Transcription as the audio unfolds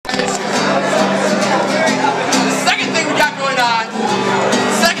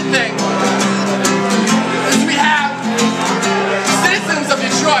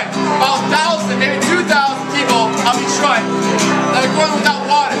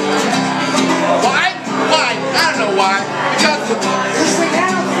why? Because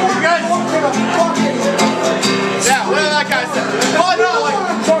you guys, yeah, what did that guy say? Oh no,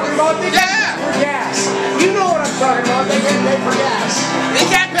 like, talking about they yeah, for gas. You know what I'm talking about. They get paid for gas. they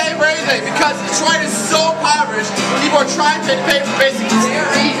can't pay for anything because Detroit is so impoverished. People are trying to pay for basic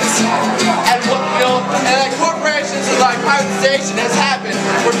needs, and what and like corporations and like privatization has happened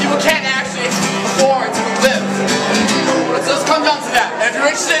where people can't actually afford to live. So let's come down to that. And if you're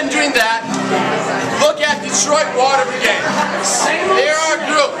interested in doing that, look at Detroit Water Brigade. They are a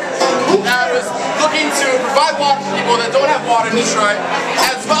group that was looking to provide water for people that don't have water in Detroit,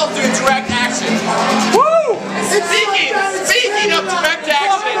 as well as doing direct action. Woo! Speaking of direct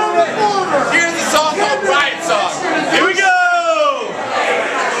action, here's a song called Riot Song. Here we go!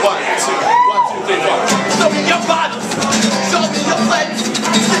 1, 2, 3, 4. Show me your bottles, show me your plates.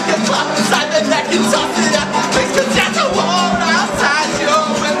 Stick your clock inside the neck and toss it out. Makes the dance a war outside your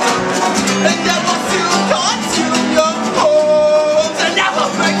window. And then we'll soon consume your homes. And now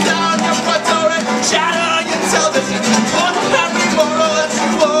we'll break down your front door and shatter your television. For every moral that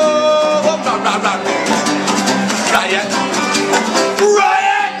you owe. Riot!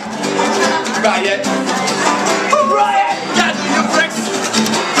 Riot! Riot! Riot! Gather your bricks,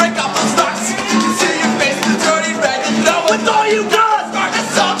 break up the stocks. See your face in the dirty red and know it's all you got. Start a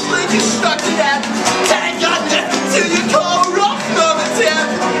softly constructed app. Tag on this till you corrupt normative.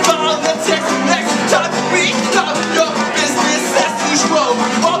 Follow the text next time we stop your business as usual.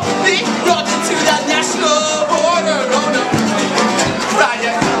 Won't be brought into that national border. Oh no.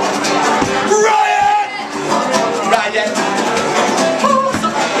 Riot! Riot! Riot!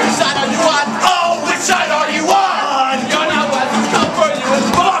 Which side are you on? Oh, which side are you on? You're not what's come for you and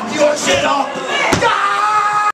fuck your shit off.